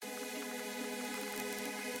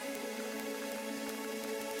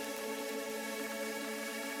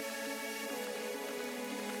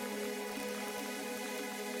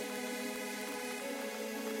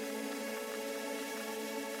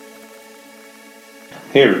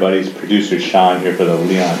Hey everybody, it's producer Sean here for the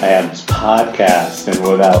Leon Adams podcast, and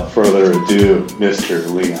without further ado, Mr.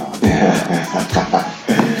 Leon.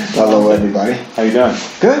 Hello everybody. How you doing?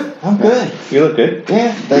 Good, I'm good. You look good.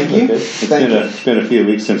 Yeah, thank you. It's been a few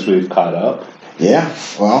weeks since we've caught up. Yeah,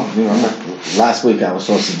 well, last week I was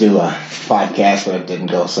supposed to do a podcast, but it didn't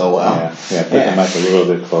go so well. Yeah, put the mic a little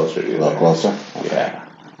bit closer. A little closer? Okay.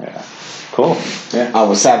 Yeah. Cool. Yeah. I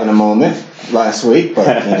was having a moment last week, but,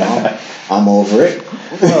 I'm over it.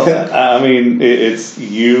 Well, I mean, it's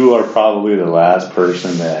you are probably the last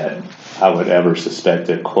person that I would ever suspect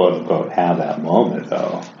to quote unquote have that moment,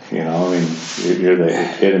 though. You know, I mean, you're the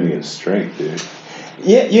epitome of strength, dude.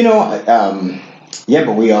 Yeah,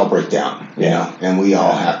 but we all break down, you know, and we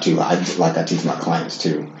all have to. I teach my clients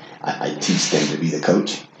too. I teach them to be the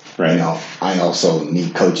coach. Right. You know, I also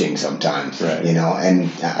need coaching sometimes. Right. You know,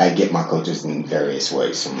 and I get my coaches in various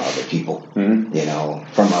ways from other people. Mm-hmm. You know,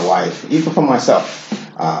 from my wife, even from myself,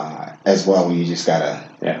 as well. You just gotta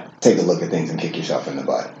take a look at things and kick yourself in the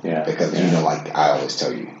butt. Yeah. Because you know, like I always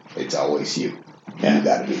tell you, it's always you. Yeah. You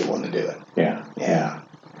got to be the one to do it. Yeah. Yeah.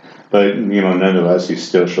 But, nonetheless, you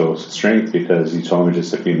still show strength because you told me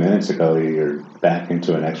just a few minutes ago you're back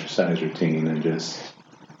into an exercise routine and just...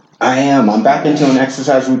 I am. I'm back into an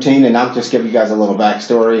exercise routine, and I'll just give you guys a little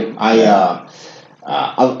backstory.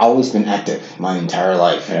 I've always been active my entire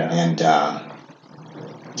life, and a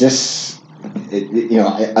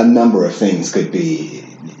number of things could be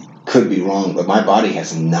wrong, but my body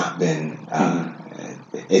has not been...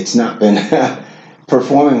 it's not been...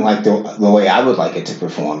 performing like the way I would like it to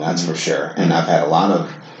perform, that's for sure. And I've had a lot of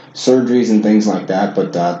surgeries and things like that,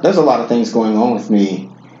 but there's a lot of things going on with me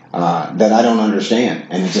that I don't understand,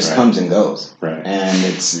 and it just comes and goes. Right. And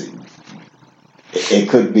it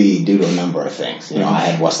could be due to a number of things. You know, I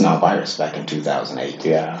had West Nile virus back in 2008.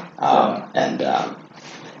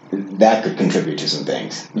 And that could contribute to some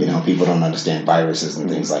things. You know, people don't understand viruses and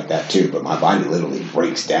things like that too, but my body literally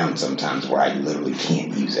breaks down sometimes where I literally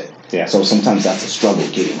can't use it. Yeah. So sometimes that's a struggle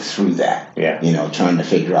getting through that. Yeah. You know, trying to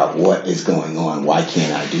figure out what is going on. Why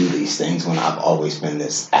can't I do these things when I've always been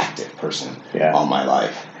this active person all my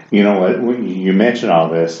life? You know what? You mentioned all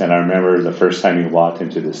this, and I remember the first time you walked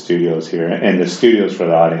into the studios here, and the studios for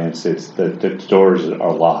the audience, the doors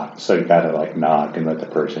are locked, so you got to knock and let the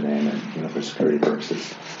person in, and for security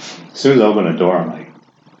purposes. As soon as I open the door, I'm like,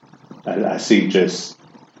 I see just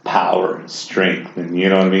power and strength, and you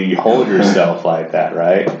know what I mean. You hold yourself like that,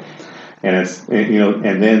 right? And it's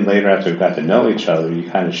and then later after we got to know each other,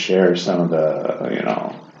 you kind of share some of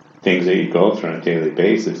the things that you go through on a daily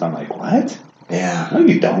basis. I'm like, what? Yeah. No,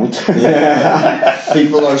 you don't. Yeah.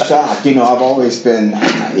 People are shocked. I've always been,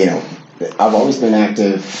 active.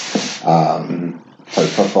 Played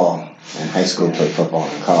football in high school, played football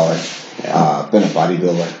in college. Yeah. Been a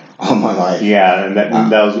bodybuilder all my life. Yeah, and that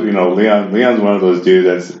was, Leon's one of those dudes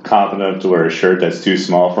that's confident enough to wear a shirt that's too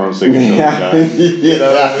small for him so he can show you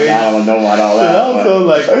know what I mean? I don't know what all that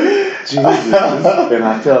was. So Jesus. And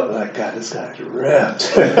I felt like, God, this guy's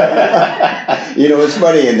ripped. It's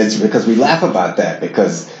funny, and it's because we laugh about that,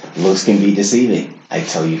 because looks can be deceiving. I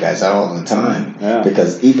tell you guys that all the time. Yeah.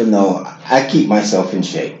 Because even though I keep myself in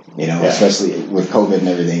shape, especially with COVID and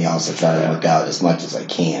everything else, I try to work out as much as I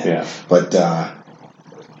can. Yeah. But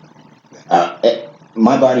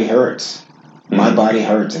my body hurts. Mm-hmm. My body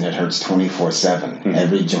hurts, and it hurts 24/7. Mm-hmm.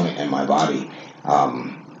 Every joint in my body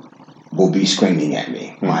will be screaming at me.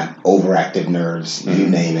 Mm-hmm. My overactive nerves, you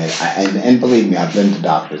name it. And believe me, I've been to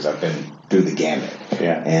doctors. I've been through the gamut.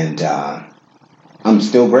 Yeah. And I'm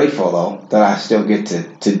still grateful, though, that I still get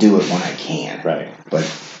to do it when I can. Right. But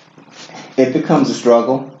it becomes a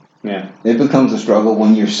struggle. Yeah. It becomes a struggle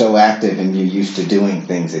when you're so active and you're used to doing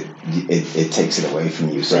things. It takes it away from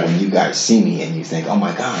you. So when you guys see me and you think, oh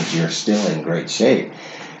my God, you're still in great shape.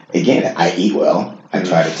 Again, I eat well. I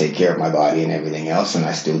try to take care of my body and everything else, and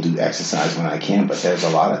I still do exercise when I can, but there's a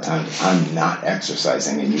lot of times I'm not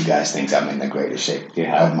exercising, and you guys think I'm in the greatest shape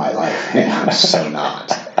of my life, and I'm so not.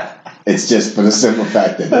 It's just for the simple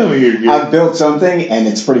fact that I've built something, and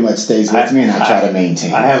it's pretty much stays with me, and I try to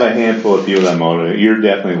maintain. I have a handful of people that motivate. You're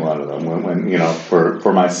definitely one of them. When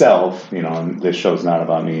for myself, and this show's not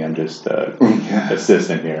about me. I'm just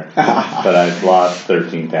assistant here, but I've lost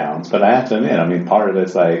 13 pounds. But I have to admit, part of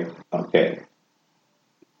it's like, okay,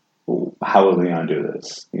 how will Leon do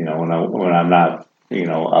this? When I'm not, up. When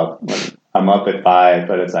I'm up at 5,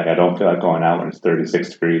 but it's like I don't feel like going out when it's 36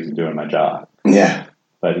 degrees and doing my job. Yeah.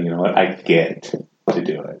 But you know what? I get to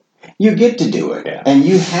do it. You get to do it, and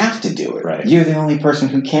you have to do it. Right. You're the only person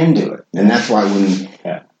who can do it, and that's why when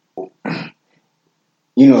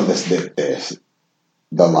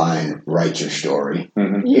the line, write your story.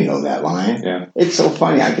 Mm-hmm. You know that line. Yeah. It's so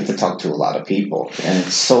funny. I get to talk to a lot of people, and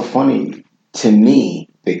it's so funny to me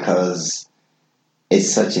because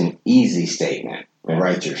it's such an easy statement. Yeah.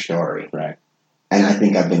 Write your story. Right. And I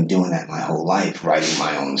think I've been doing that my whole life, writing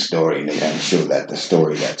my own story, making sure that the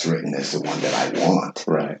story that's written is the one that I want.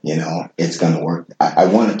 Right. You know, it's going to work. I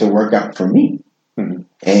want it to work out for me. Mm-hmm.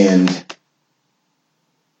 And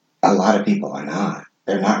a lot of people are not.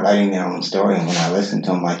 They're not writing their own story. And when I listen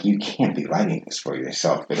to them, like, you can't be writing this for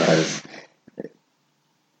yourself because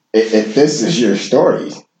if this is your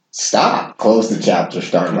story, stop, close the chapter,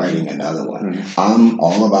 start writing another one. Mm-hmm. I'm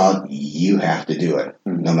all about you have to do it.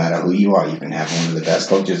 Mm-hmm. No matter who you are, you can have one of the best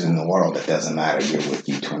coaches in the world. It doesn't matter. You're with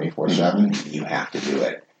you 24/7. You have to do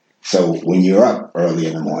it. So when you're up early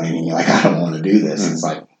in the morning and you're like, I don't want to do this, it's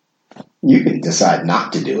like, you can decide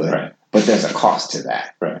not to do it, Right. but there's a cost to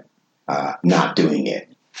that. Right. Not doing it.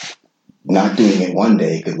 Not doing it one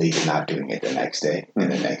day could lead to not doing it the next day,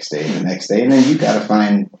 and the next day, and the next day. And then you got to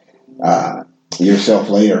find yourself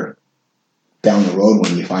later down the road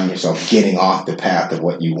when you find yourself getting off the path of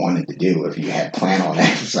what you wanted to do. If you had planned on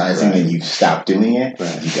exercising and you stopped doing it,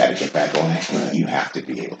 you got to get back on it. Right. You have to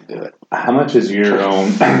be able to do it. How much is your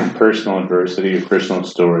own personal adversity, your personal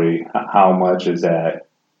story, how much does that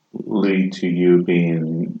lead to you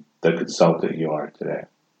being the consultant you are today?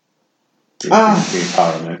 The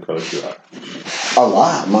empowerment coach you are. A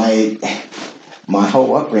lot. My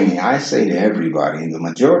whole upbringing, I say to everybody, the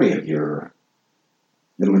majority of your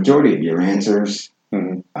answers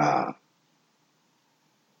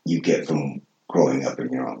you get from growing up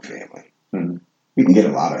in your own family. Mm-hmm. You can get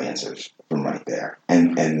a lot of answers from right there.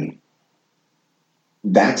 And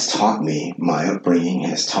that's taught me, my upbringing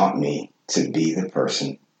has taught me to be the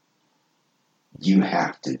person. You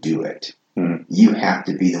have to do it. Mm-hmm. You have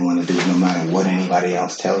to be the one to do it no matter what anybody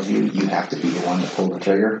else tells you. You have to be the one to pull the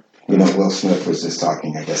trigger. You know, Will Smith was just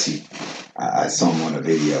talking, I guess I saw him on a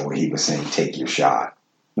video where he was saying, take your shot.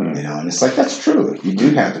 Mm-hmm. You know, and it's like, that's true. You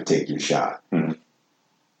do have to take your shot. Mm-hmm.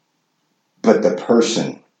 But the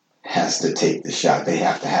person has to take the shot. They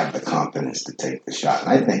have to have the confidence to take the shot. And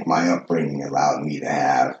I think my upbringing allowed me to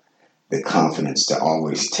have the confidence to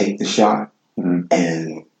always take the shot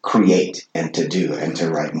and create and to do and to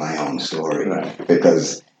write my own story. Right.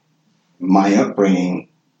 Because my upbringing,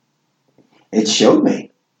 it showed me.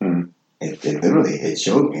 It literally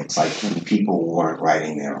showed me. It's like people weren't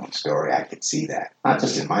writing their own story. I could see that. Not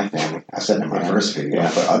just in my family. I said in my first video,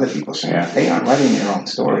 but other people saying they aren't writing their own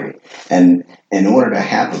story. And in order to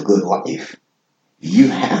have a good life, you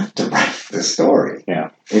have to write the story.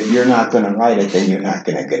 Yeah. If you're not going to write it, then you're not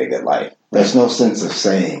going to get a good life. There's no sense of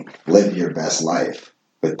saying, live your best life,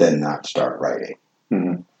 but then not start writing.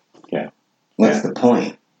 Mm-hmm. Yeah. What's the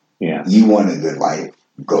point? Yeah. You want a good life,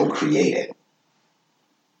 go create it.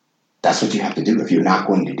 That's what you have to do. If you're not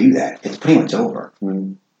going to do that, it's pretty much over.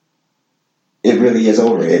 Mm-hmm. It really is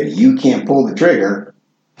over. If you can't pull the trigger,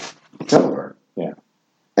 it's over. Yeah.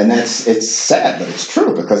 And it's sad, but it's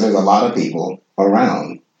true because there's a lot of people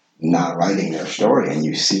around not writing their story, and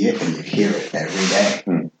you see it and you hear it every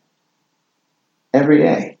day. Every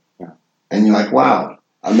day. Yeah. And you're like, wow,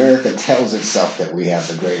 America tells itself that we have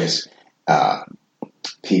the greatest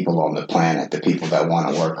people on the planet, the people that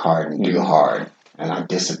want to work hard and do hard. And I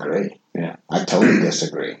disagree. Yeah. I totally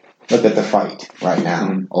disagree. Look at the fight right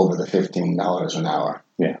now over the $15 an hour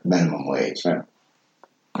minimum wage. Yeah.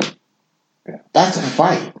 That's a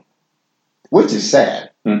fight, which is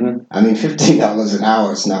sad. Mm-hmm. I mean, $15 an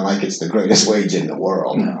hour, it's not like it's the greatest wage in the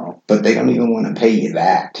world. No. But they don't even want to pay you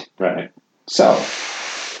that. Right. So,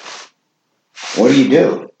 what do you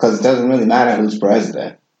do? Because it doesn't really matter who's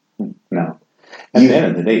president. No. At the end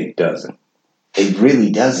of the day, it doesn't. It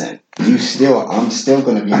really doesn't. I'm still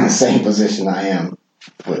going to be in the same position I am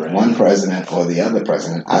with one president or the other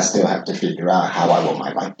president. I still have to figure out how I want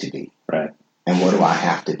my life to be. Right. And what do I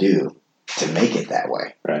have to do to make it that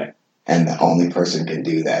way? Right. And the only person can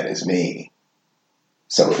do that is me.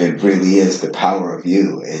 So it really is the power of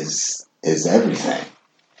you is everything.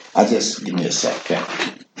 Give me a sec. Okay.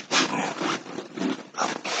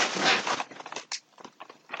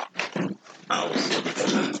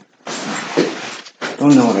 I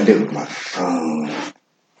don't know what I do with my phone.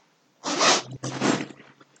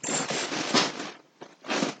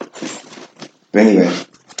 But anyway,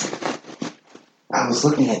 I was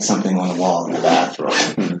looking at something on the wall in the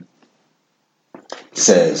bathroom. It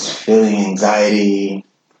says feeling anxiety,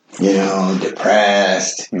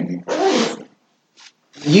 depressed. Mm-hmm.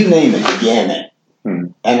 You name it, the gamut.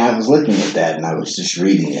 Mm-hmm. And I was looking at that and I was just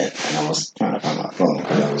reading it and I was trying to find my phone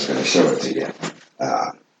because I was going to show it to you.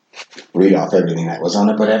 Read off everything that was on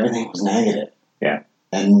it, but everything was negative. Yeah.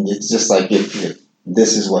 And it's just like if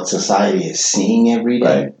this is what society is seeing every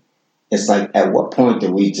day, Right. it's like, at what point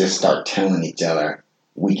do we just start telling each other,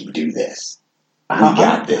 we can do this? How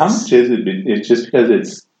much is it? It's just because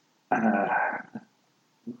it's.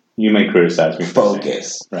 You may criticize me for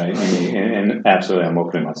Focus. saying, right? And absolutely, I'm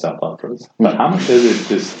opening myself up for this. But how much is it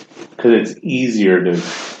just because it's easier to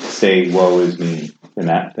say "woe is me" than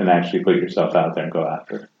actually put yourself out there and go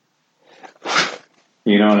after it?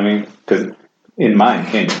 You know what I mean? Because in my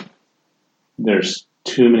opinion, there's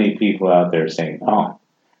too many people out there saying, "Oh,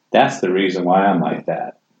 that's the reason why I'm like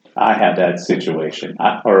that. I have that situation,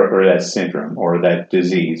 or that syndrome, or that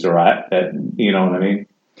disease, or that." You know what I mean?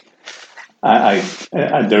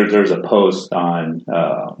 There's a post on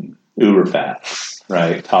Uberfacts,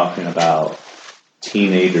 right, talking about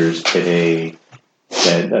teenagers today,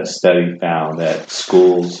 that a study found that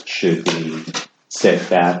schools should be set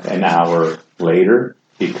back an hour later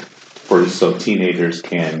so teenagers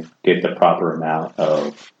can get the proper amount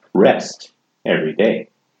of rest every day.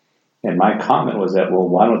 And my comment was that, well,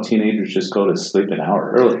 why don't teenagers just go to sleep an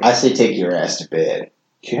hour earlier? I say take your ass to bed.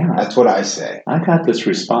 Yeah. That's what I say. I got this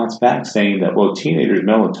response back saying that, well, teenagers'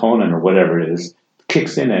 melatonin or whatever it is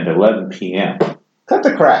kicks in at 11 p.m. Cut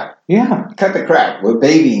the crap. Yeah. Cut the crap. We're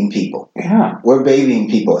babying people. Yeah. We're babying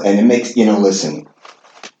people. And it makes, listen.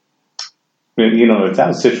 If that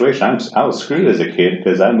was the situation, I was screwed as a kid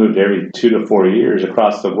because I moved every 2 to 4 years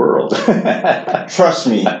across the world. Trust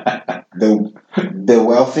me, the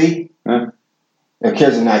wealthy, their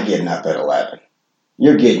kids are not getting up at 11.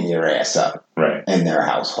 You're getting your ass up in their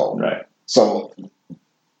household. Right. So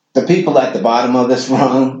the people at the bottom of this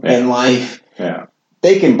rung in life,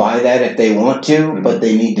 they can buy that if they want to, but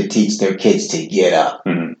they need to teach their kids to get up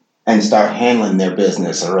and start handling their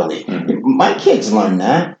business early. My kids learned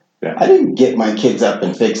that. Yeah. I didn't get my kids up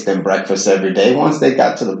and fix them breakfast every day. Once they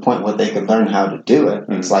got to the point where they could learn how to do it,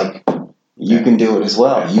 it's like, you can do it as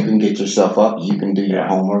well. You can get yourself up. You can do your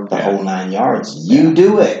homework, the whole 9 yards. You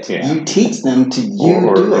do it. Yeah. You teach them to do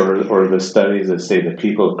it. Or the studies that say that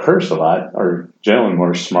people who curse a lot are generally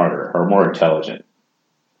more smarter or more intelligent.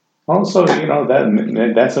 Also,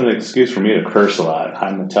 that's an excuse for me to curse a lot.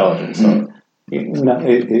 I'm intelligent, so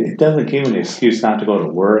it doesn't give me an excuse not to go to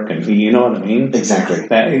work. And you know what I mean? Exactly.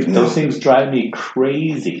 Those things drive me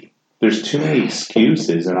crazy. There's too many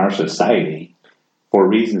excuses in our society for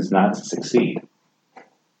reasons not to succeed.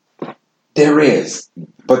 There is,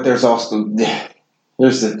 but here's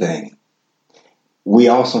the thing. We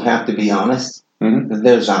also have to be honest.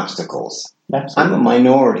 There's obstacles. Absolutely. I'm a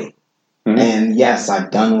minority. And yes,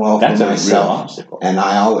 I've done well for myself. That's a real obstacle. And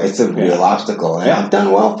it's a real obstacle. And I've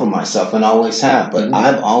done well for myself and always have. But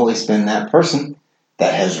I've always been that person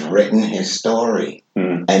that has written his story.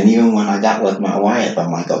 And even when I got with my wife,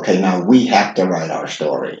 I'm like, okay, now we have to write our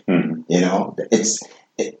story.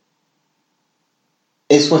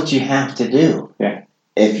 It's what you have to do. Yeah.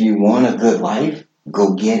 If you want a good life,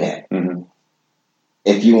 go get it.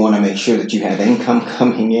 If you want to make sure that you have income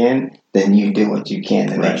coming in, then you do what you can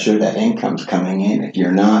to make sure that income's coming in. If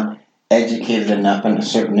you're not educated enough in a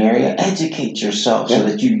certain area, educate yourself so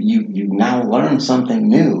that you now learn something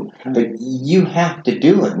new. But you have to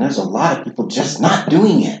do it. And there's a lot of people just not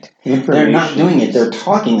doing it. They're not doing it. They're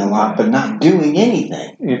talking a lot, but not doing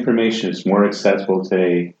anything. Information is more accessible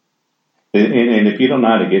today. And if you don't know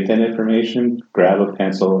how to get that information, grab a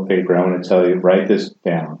pencil and paper. I want to tell you, write this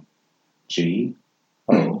down.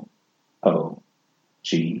 GOOGLE.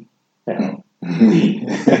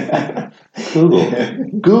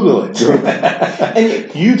 Google it.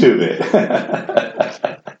 And YouTube it.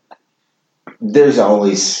 There's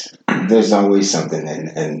always something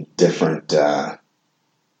in different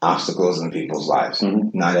obstacles in people's lives.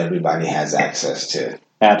 Not everybody has access to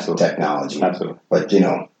technology. Absolutely. But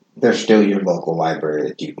there's still your local library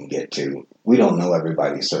that you can get to. We don't know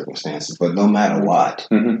everybody's circumstances, but no matter what,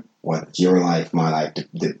 what's your life, my life,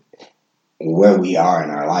 where we are in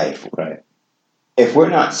our life, if we're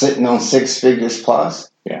not sitting on 6 figures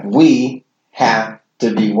plus, we have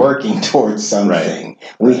to be working towards something.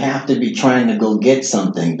 We have to be trying to go get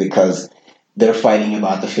something because they're fighting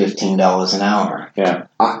about the $15 an hour.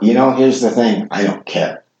 Here's the thing. I don't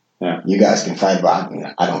care. You guys can fight about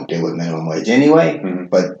it. I don't deal with minimum wage anyway,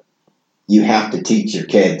 but you have to teach your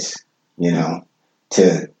kids,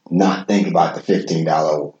 to not think about the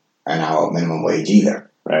 $15 an hour minimum wage either.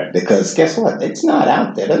 Because guess what? It's not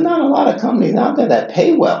out there. There's not a lot of companies out there that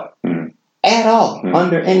pay well at all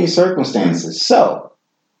under any circumstances. So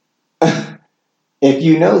if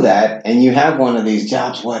you know that and you have one of these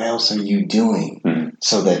jobs, what else are you doing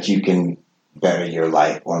so that you can better your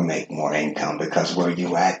life or make more income? Because where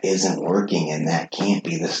you at isn't working, and that can't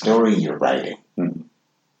be the story you're writing.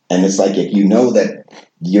 And it's like, if you know that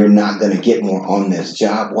you're not going to get more on this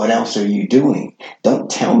job, what else are you doing? Don't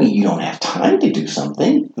tell me you don't have time to do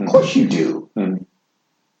something. Of course you do.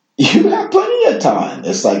 You have plenty of time.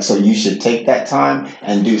 It's like, so you should take that time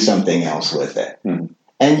and do something else with it.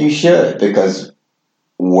 And you should, because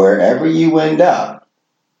wherever you end up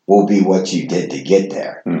will be what you did to get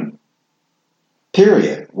there.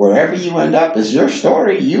 Period. Wherever you end up is your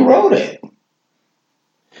story. You wrote it.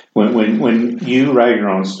 When you write your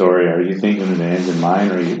own story, are you thinking of the end in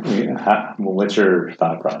mind, or what's your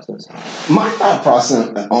thought process? My thought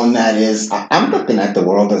process on that is, I'm looking at the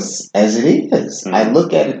world as it is. I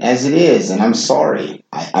look at it as it is, and I'm sorry.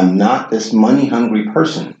 I'm not this money-hungry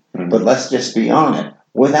person, but let's just be honest.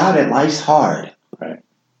 Without it, life's hard. Right.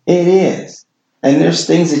 It is. And there's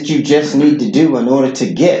things that you just need to do in order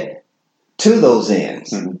to get to those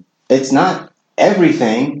ends. It's not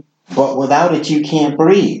everything, but without it, you can't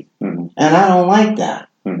breathe. And I don't like that.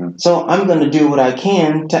 So I'm going to do what I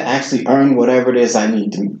can to actually earn whatever it is I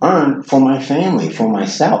need to earn for my family, for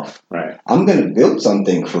myself. Right. I'm going to build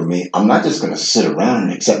something for me. I'm not just going to sit around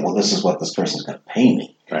and accept, well, this is what this person's going to pay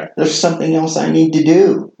me. Right. There's something else I need to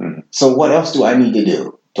do. So what else do I need to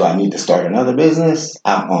do? Do I need to start another business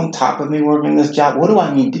on top of me working this job? What do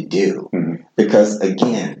I need to do? Because,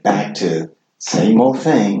 again, back to same old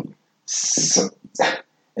thing. So,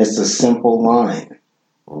 it's a simple line.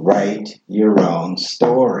 Write your own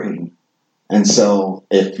story. And so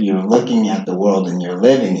if you're looking at the world and you're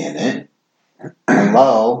living in it,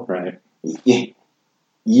 hello, right.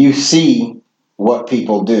 You see what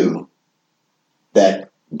people do that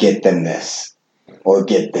get them this or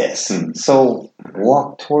get this. So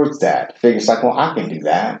walk towards that. Figure it's like, well, I can do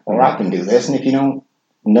that, or I can do this. And if you don't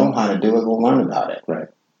know how to do it, go learn about it. Right.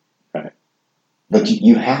 Right. But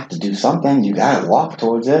you have to do something. You got to walk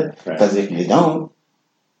towards it. Because if you don't,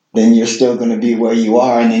 then you're still going to be where you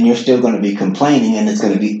are, and then you're still going to be complaining, and it's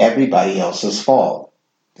going to be everybody else's fault.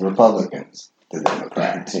 The Republicans, the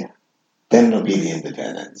Democrats. Then it'll be the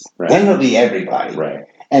independents. Then it'll be everybody. Right.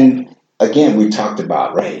 And again, we talked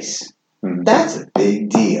about race. That's a big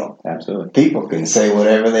deal. Absolutely. People can say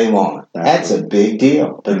whatever they want. That's a big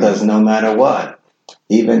deal, because no matter what,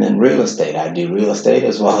 even in real estate, I do real estate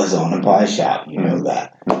as well as own a pie shop. You know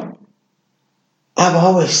that. I've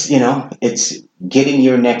always, it's getting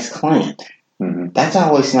your next client. That's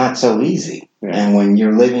always not so easy. And when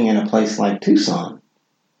you're living in a place like Tucson,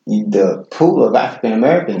 the pool of African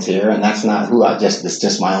Americans here, and that's not who it's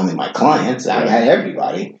just only my clients. I had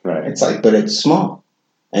everybody. Right. It's like, but it's small.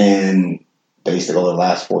 And basically the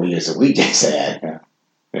last 4 years that we just had,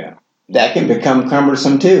 that can become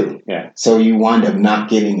cumbersome too. So you wind up not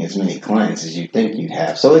getting as many clients as you think you'd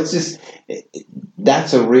have. So it's just,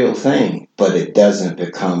 that's a real thing, but it doesn't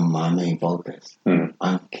become my main focus. I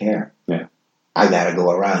don't care. I got to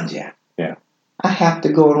go around you. I have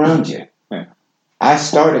to go around you. I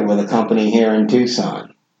started with a company here in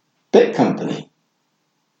Tucson, big company.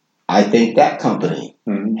 I think that company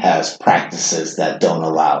has practices that don't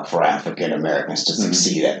allow for African Americans to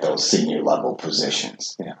succeed at those senior level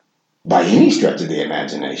positions. By any stretch of the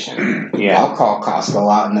imagination. I'll call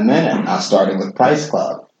Costco out in a minute. I started with Price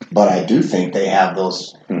Club. But I do think they have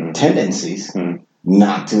those tendencies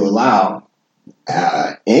not to allow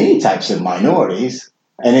any types of minorities.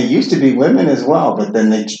 And it used to be women as well, but then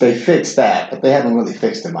they fixed that. But they haven't really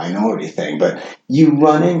fixed the minority thing. But you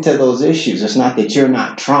run into those issues. It's not that you're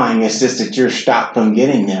not trying. It's just that you're stopped from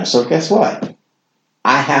getting there. So guess what?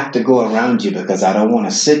 I have to go around you, because I don't want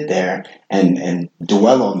to sit there and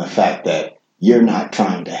dwell on the fact that you're not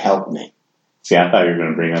trying to help me. See, I thought you were going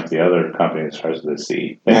to bring up the other company as far as the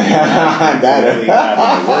C.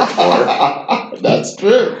 That's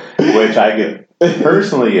true. Which I could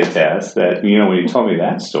personally attest that, when you told me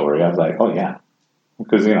that story, I was like, oh, yeah.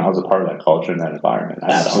 Because, I was a part of that culture and that environment.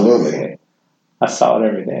 Absolutely. I saw it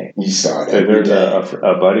every day. You saw it every day. There's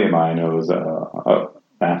a buddy of mine who was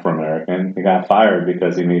Afro-American. He got fired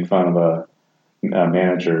because he made fun of a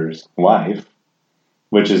manager's wife,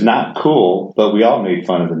 which is not cool, but we all made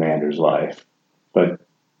fun of the manager's wife. But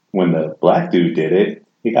when the black dude did it,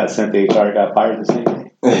 he got sent to HR, got fired the same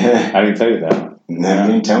day. I didn't tell you that one. No,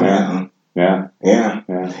 you didn't tell me that one.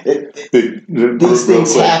 These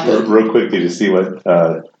things happen. Real quick, did you see what,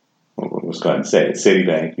 let's go ahead and say it,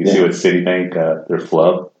 Citibank. You see what Citibank, their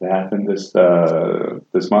flub that happened this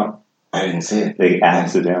month? I didn't see it. They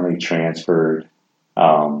accidentally transferred,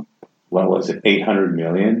 $800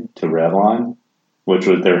 million to Revlon, which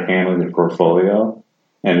was they're handling their portfolio,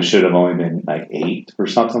 and it should have only been like 8 or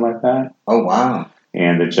something like that. Oh wow!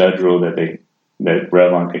 And the judge ruled that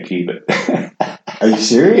Revlon could keep it. Are you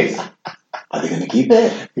serious? Are they going to keep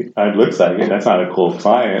it? It looks like it. That's not a cool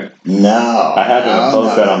client. No. I had to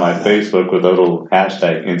post that on my Facebook with a little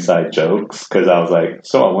hashtag inside jokes because I was like,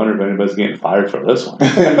 so I wonder if anybody's getting fired for this one.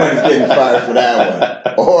 Anybody's getting fired for that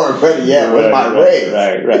one. Or, better yet, what's my raise?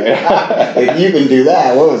 Right. If you can do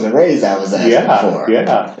that, what was the raise I was asking for?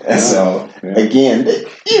 Yeah. And so, again,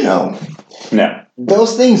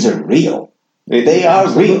 those things are real. They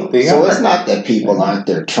are real. So it's not that people aren't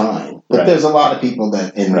there trying. But there's a lot of people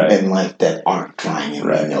that in life that aren't trying, and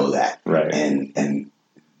we know that. Right. And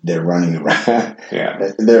they're running around.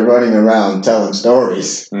 They're running around telling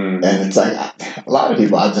stories. And it's like, a lot of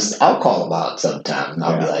people, I'll call them out sometimes, and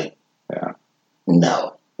I'll be like,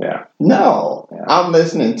 no. Yeah. No. I'm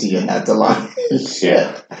listening to you, and that's a lot of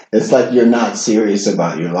shit. It's like you're not serious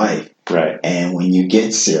about your life. Right. And when you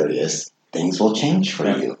get serious, things will change for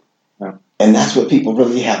you. And that's what people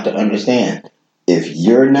really have to understand. If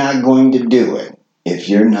you're not going to do it, if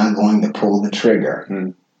you're not going to pull the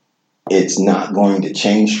trigger, it's not going to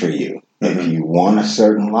change for you. If you want a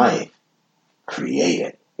certain life, create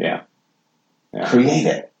it. Yeah. Create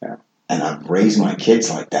it. Yeah. And I've raised my kids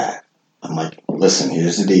like that. I'm like, listen,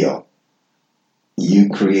 here's the deal. You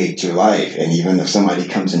create your life, and even if somebody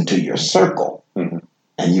comes into your circle and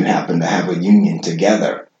you happen to have a union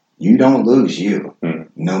together, you don't lose you.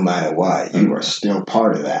 No matter what, you are still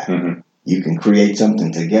part of that. You can create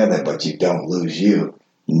something together, but you don't lose you,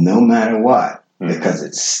 no matter what, because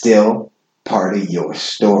it's still part of your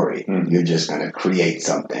story. You're just going to create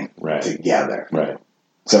something together. Right.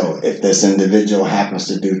 So if this individual happens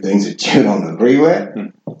to do things that you don't agree with,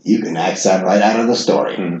 you can axe that right out of the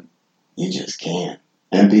story. You just can't.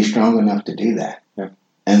 And be strong enough to do that.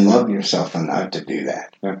 And love yourself enough to do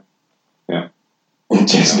that. And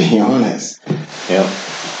just be honest.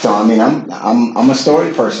 So I mean, I'm a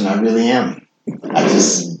story person. I really am.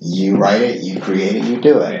 You write it, you create it, you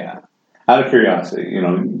do it. Yeah. Out of curiosity,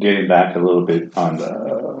 getting back a little bit on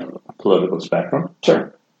the political spectrum.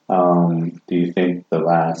 Sure. Do you think the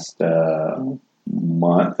last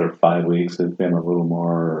month or 5 weeks has been a little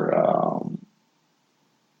more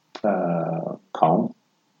calm?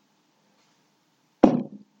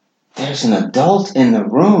 There's an adult in the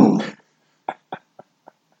room.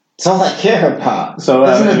 That's all I care about. So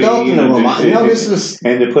there's an adult in the room.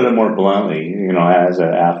 And to put it more bluntly, as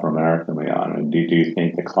an Afro-American, Leon, do you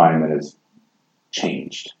think the climate has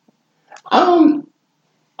changed?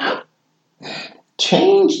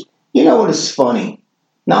 Changed? You know what is funny?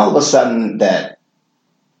 Now all of a sudden that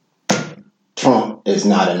Trump is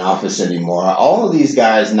not in office anymore, all of these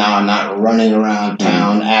guys now are not running around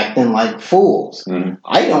town acting like fools.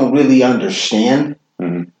 I don't really understand.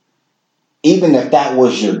 Even if that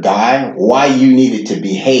was your guy, why you needed to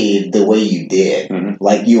behave the way you did.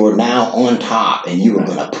 Like you were now on top and you were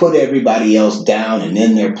going to put everybody else down and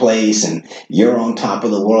in their place and you're on top of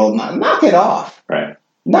the world. Knock it off. Right.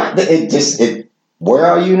 Where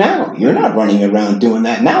are you now? You're not running around doing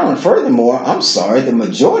that now. And furthermore, I'm sorry, the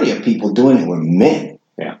majority of people doing it were men.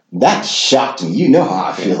 Yeah. That shocked me. You know how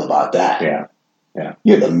I feel about that. Yeah.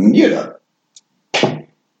 You're the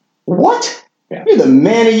what? Yeah. You're the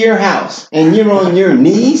man of your house, and you're on your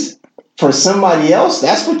knees for somebody else?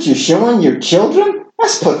 That's what you're showing your children?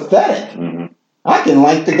 That's pathetic. I can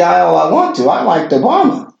like the guy all I want to. I liked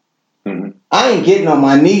Obama. I ain't getting on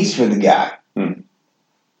my knees for the guy.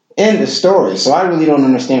 End of story. So I really don't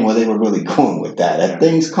understand where they were really going with that. If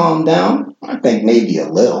things calm down, I think maybe a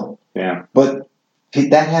little. Yeah. But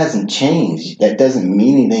that hasn't changed. That doesn't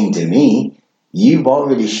mean anything to me. You've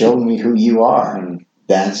already shown me who you are.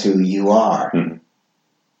 That's who you are.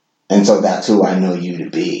 And so that's who I know you to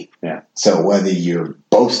be. Yeah. So whether you're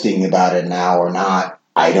boasting about it now or not,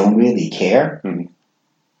 I don't really care.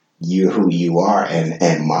 You're who you are.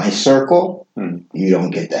 And my circle, you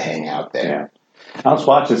don't get to hang out there. Yeah. I was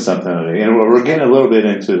watching something today, and we're getting a little bit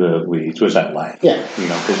into the weeds, which I like. Yeah.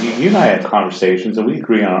 Because you and I have conversations, and we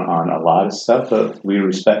agree on a lot of stuff, but we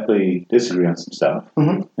respectfully disagree on some stuff.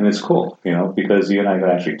 And it's cool, because you and I could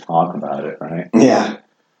actually talk about it, right? Yeah.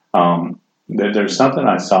 There's something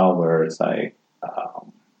I saw where it's like, I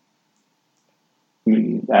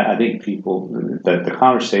think the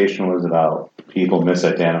conversation was about people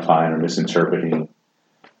misidentifying or misinterpreting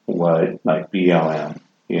what, like, BLM.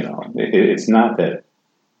 It's not that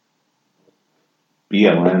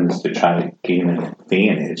BLM is to try to gain an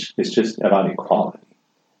advantage. It's just about equality.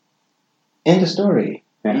 End of story.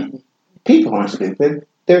 Yeah. People aren't stupid.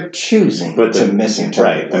 They're choosing to misinterpret.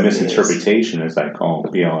 Right. The misinterpretation is like,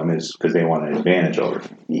 BLM is because they want an advantage over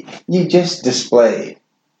you. You just displayed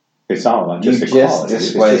It's all about just equality. You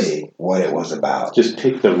just displayed what it was about. Just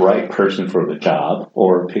pick the right person for the job,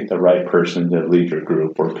 or pick the right person to lead your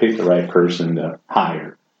group, or pick the right person to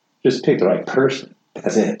hire. Just pick the right person.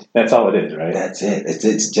 That's it. That's all it is, right? That's it.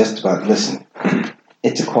 It's just about, listen,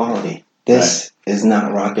 it's equality. This is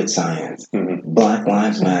not rocket science. Mm-hmm. Black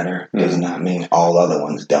Lives Matter does not mean all other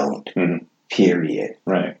ones don't. Mm-hmm. Period.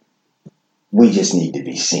 Right. We just need to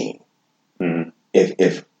be seen. Mm-hmm.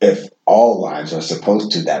 If all lives are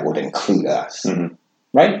supposed to, that would include us. Mm-hmm.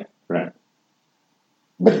 Right? Right.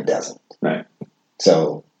 But it doesn't. Right.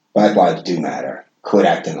 So, Black lives do matter. Quit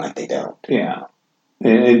acting like they don't. Yeah.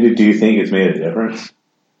 And do you think it's made a difference?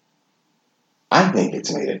 I think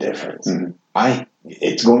it's made a difference. Mm-hmm.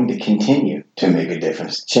 It's going to continue to make a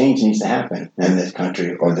difference. Change needs to happen in this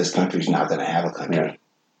country, or this country's not going to have a country. Yeah.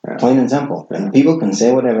 Yeah. Plain and simple. And people can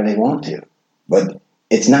say whatever they want to, but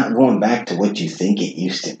it's not going back to what you think it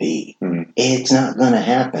used to be. Mm-hmm. It's not going to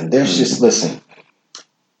happen. There's just, listen,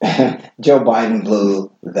 Joe Biden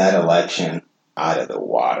blew that election out of the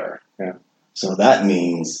water. Yeah. So that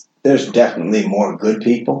means there's definitely more good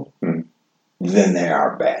people mm-hmm. than there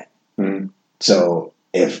are bad. Mm-hmm. So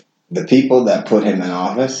if the people that put him in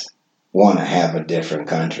office want to have a different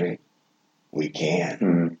country, we can.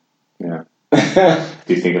 Mm-hmm. Yeah.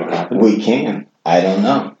 Do you think it'll happen? We can. I don't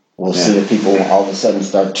know. We'll see if people all of a sudden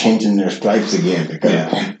start changing their stripes again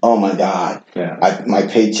because, oh my God, my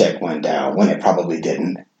paycheck went down when it probably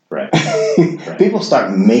didn't. Right. People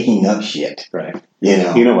start making up shit. Right.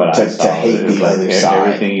 You know what I saw? To hate the other side.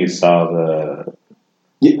 Everything you saw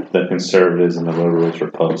the conservatives and the liberals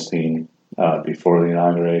were posting before the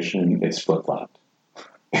inauguration, it's flip-flopped.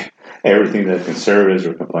 Everything that conservatives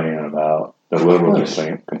were complaining about, the liberals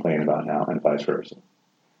are complaining about now, and vice versa.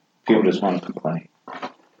 People just want to complain.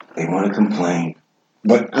 They want to complain.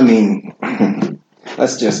 But, I mean,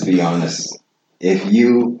 let's just be honest. If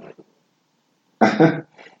you, and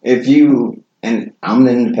I'm an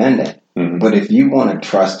independent, mm-hmm. but if you want to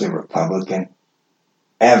trust a Republican,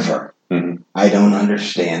 ever, mm-hmm. I don't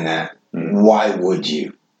understand that. Mm-hmm. Why would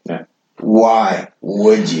you? Yeah. Why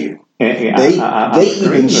would you? They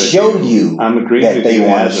even showed you. I'm agreeing with you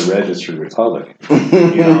as a registered Republican.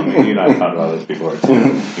 You know, I've talked about this before too.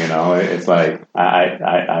 You know, it's like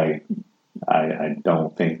I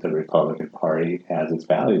don't think the Republican Party has its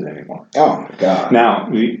values anymore. Oh my God!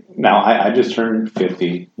 Now I just turned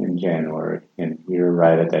 50 in January, and you're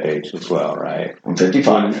right at that age as well, right? I'm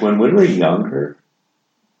 55. When we were younger,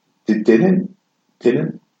 didn't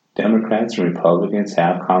Democrats and Republicans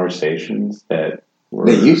have conversations that were...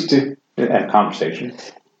 They used to. Have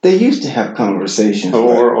conversations? They used to have conversations.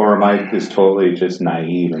 Or am I just totally just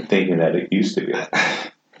naive and thinking that it used to be?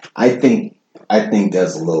 I think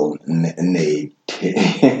there's a little what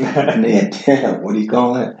do you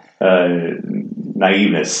call it?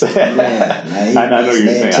 Naiveness. Naiveness. I know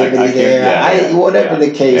you're saying. Whatever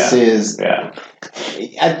the case is. Yeah.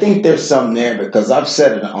 I think there's something there because I've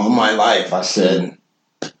said it all my life. I said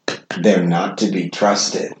they're not to be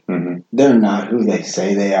trusted. Mm-hmm. They're not who they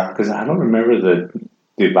say they are. Because I don't remember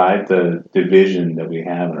the division that we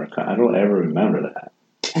have in our country. I don't ever remember that.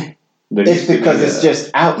 It's because it's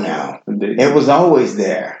just out now. It was always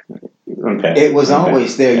there. Okay. It was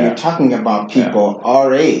always there. Yeah. You're talking about people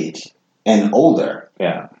our age and older.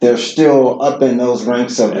 Yeah. They're still up in those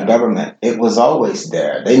ranks of the government. It was always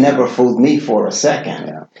there. They never fooled me for a second.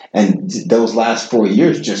 Yeah. And those last 4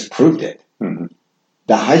 years just proved it. Mm-hmm.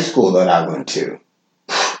 The high school that I went to,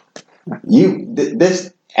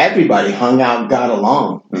 everybody hung out, got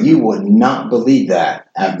along. Mm-hmm. You would not believe that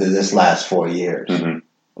after this last 4 years. Mm-hmm.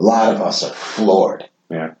 A lot of us are floored.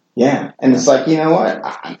 Yeah. Yeah. And it's like, you know what?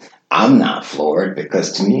 I'm not floored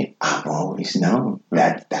because to me, I've always known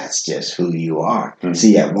that that's just who you are. Mm-hmm.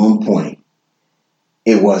 See, at one point,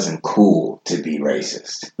 it wasn't cool to be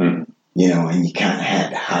racist. Mm-hmm. You know, and you kind of had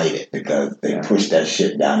to hide it because they pushed that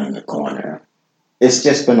shit down in the corner. It's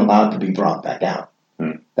just been allowed to be brought back out.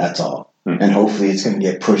 Mm-hmm. That's all. Mm-hmm. And hopefully it's going to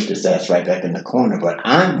get pushed its ass right back in the corner. But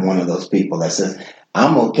I'm one of those people that says,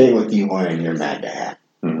 I'm okay with you wearing your MAGA hat.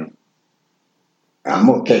 Mm-hmm. I'm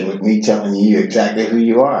okay with me telling you exactly who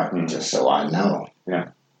you are, just so I know. Yeah.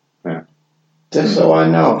 Yeah. Just so I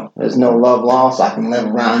know. There's no love lost. I can live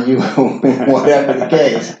around you, whatever the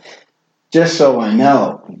case. Just so I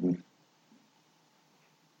know. Mm-hmm.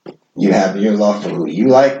 You have your love for who you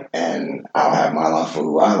like, and I'll have my love for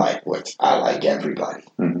who I like, which I like everybody.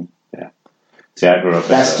 Mm-hmm. Yeah. See, I grew up.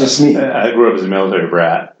 That's just me. I grew up as a military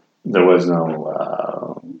brat. There was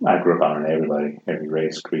no. I grew up honoring everybody, every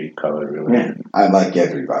race, creed, color, religion. Yeah, I like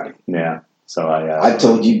everybody. Yeah. So I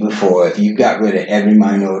told you before, if you got rid of every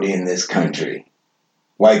minority in this country,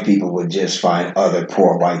 white people would just find other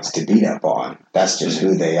poor whites to beat up on. That's just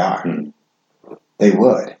who they are. They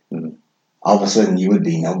would. All of a sudden, you would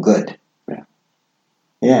be no good.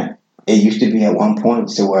 Yeah. It used to be at one point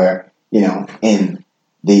to where, in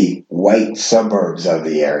the white suburbs of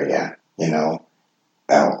the area,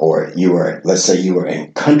 or let's say you were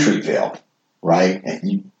in Countryville, right?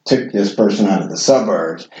 And you took this person out of the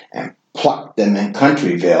suburbs and plopped them in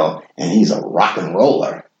Countryville, and he's a rock and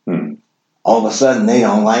roller. All of a sudden, they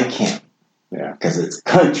don't like him. Yeah. Because it's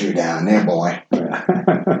country down there, boy.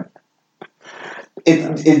 Yeah.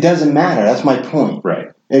 It doesn't matter. That's my point.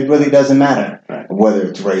 Right. It really doesn't matter right. whether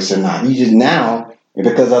it's race or not. You just now,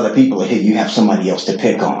 because other people are here, you have somebody else to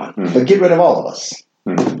pick on. But get rid of all of us.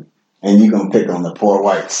 And you're going to pick on the poor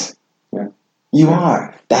whites. Yeah. You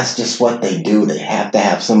are. That's just what they do. They have to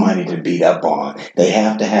have somebody to beat up on. They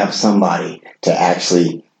have to have somebody to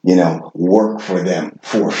actually, work for them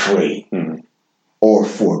for free. Or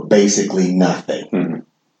for basically nothing.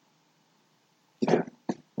 Yeah.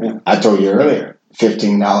 I told you earlier,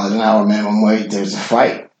 $15 an hour minimum wage, there's a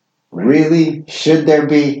fight. Really? Should there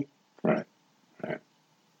be? Right.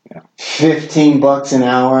 Yeah. $15 an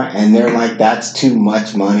hour, and they're like, that's too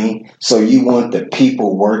much money. So you want the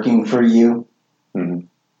people working for you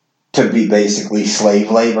to be basically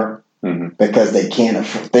slave labor because they can't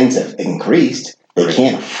afford, things have increased. They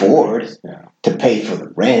can't afford to pay for the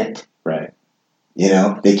rent. Right.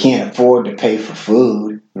 They can't afford to pay for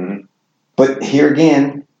food. But here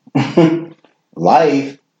again,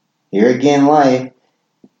 life.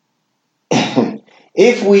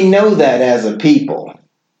 If we know that as a people,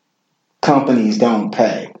 companies don't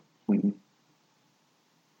pay. And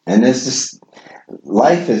it's just,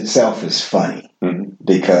 life itself is funny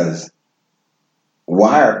because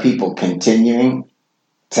why are people continuing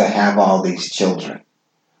to have all these children?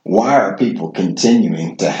 Why are people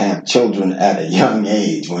continuing to have children at a young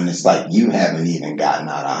age when it's like you haven't even gotten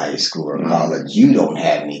out of high school or college? You don't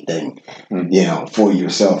have anything, for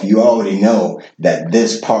yourself. You already know that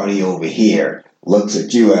this party over here looks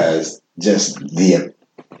at you as just the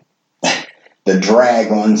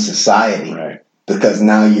drag on society. Right. Because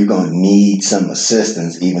now you're going to need some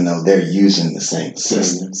assistance even though they're using the same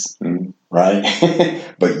assistance. Right?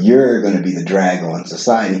 But you're going to be the drag on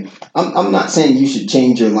society. I'm not saying you should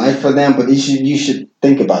change your life for them, but you should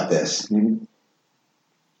think about this. It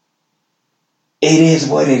is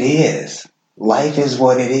what it is. Life is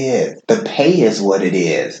what it is. The pay is what it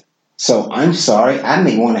is. So I'm sorry, I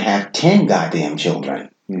may want to have 10 goddamn children.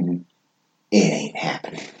 It ain't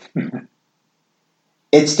happening.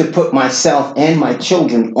 It's to put myself and my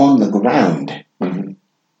children on the ground.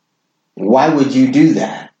 Why would you do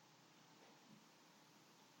that?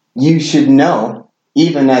 You should know,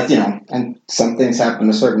 even as, and some things happen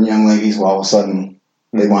to certain young ladies where all of a sudden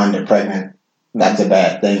they wind up pregnant. That's a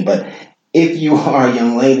bad thing. But if you are a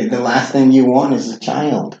young lady, the last thing you want is a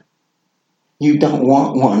child. You don't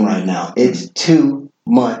want one right now. It's too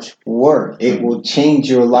much work. It will change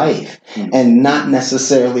your life and not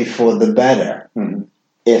necessarily for the better.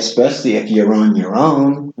 Especially if you're on your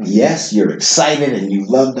own. Yes, you're excited and you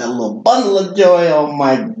love that little bundle of joy. Oh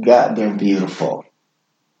my God, they're beautiful.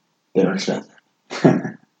 They're expensive.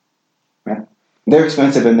 They're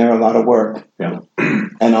expensive and they're a lot of work. Yeah.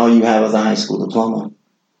 And all you have is a high school diploma.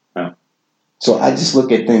 Yeah. So I just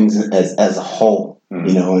look at things as a whole.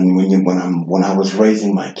 And when I was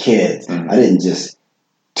raising my kids, I didn't just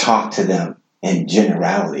talk to them in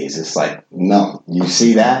generalities. It's like, no, you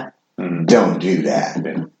see that? Don't do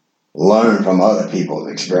that. Learn from other people's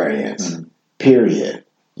experience. Period.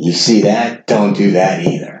 You see that? Don't do that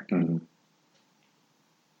either.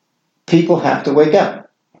 People have to wake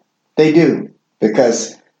up. They do.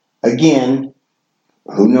 Because, again,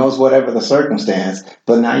 who knows whatever the circumstance,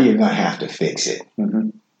 but now you're going to have to fix it.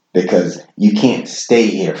 Because you can't stay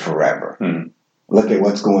here forever. Look at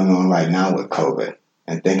what's going on right now with COVID.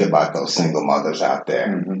 And think about those single mothers out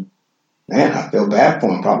there. Man, I feel bad for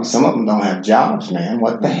them. Probably some of them don't have jobs, man.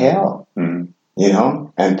 What the hell? And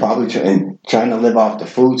probably trying to live off the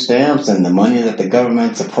food stamps and the money that the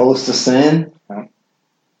government's supposed to send.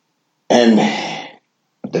 And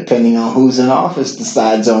depending on who's in office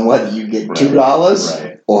decides on whether you get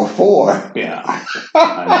 $2 or $4. Yeah.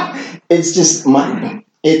 It's just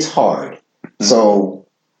it's hard. So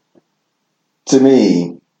to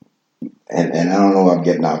me, and I don't know if I'm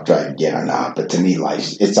getting off track again or not, but to me,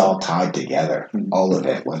 life, it's all tied together. All of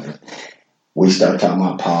it. Whether we start talking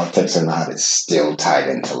about politics or not, it's still tied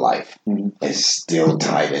into life. It's still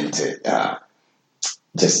tied into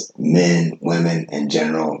just men, women in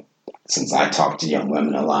general. Since I talk to young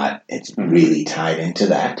women a lot, it's really tied into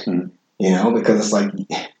that. Because it's like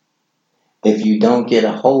if you don't get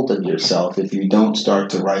a hold of yourself, if you don't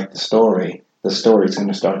start to write the story's going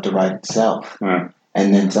to start to write itself. Yeah.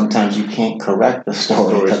 And then sometimes you can't correct the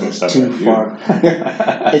story because it's too far.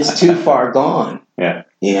 It's too far gone. Yeah.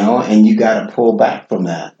 You know, and you got to pull back from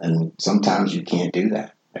that. And sometimes you can't do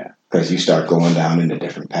that. Yeah. Because you start going down into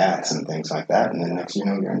different paths and things like that, and then next you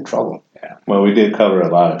know you're in trouble. Yeah. Well, we did cover a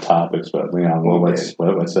lot of topics, but Leon,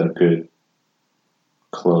 what's a good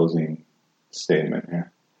closing statement here?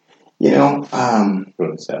 You know,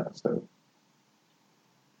 for this episode.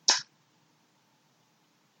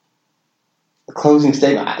 A closing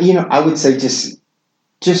statement. You know, I would say just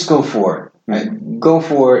go for it. Right? Go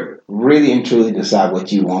for it. Really and truly decide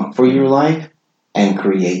what you want for your life, and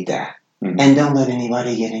create that. Mm-hmm. And don't let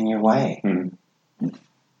anybody get in your way. Mm-hmm.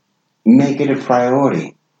 Make it a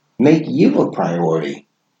priority. Make you a priority.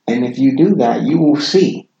 And if you do that, you will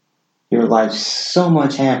see your life so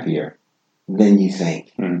much happier than you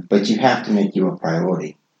think. Mm-hmm. But you have to make you a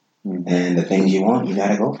priority. Mm-hmm. And the things you want, you got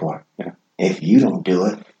to go for. Yeah. If you don't do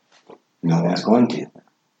it, no one's going to.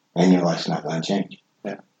 And your life's not going to change.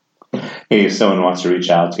 Yeah. Hey, if someone wants to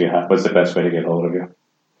reach out to you, what's the best way to get hold of you?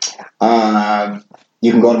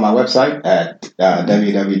 You can go to my website at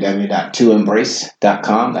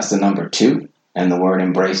www.toembrace.com. That's the number 2 and the word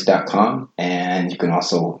embrace.com. And you can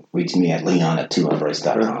also reach me at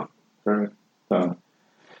leon@toembrace.com. Perfect. So,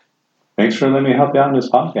 thanks for letting me help you out on this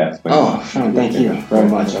podcast. Thank you very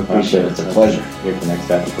much. I appreciate it. It's a pleasure. Here's the next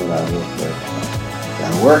episode.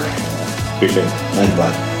 That'll work. Appreciate it. Thank you,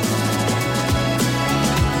 bud.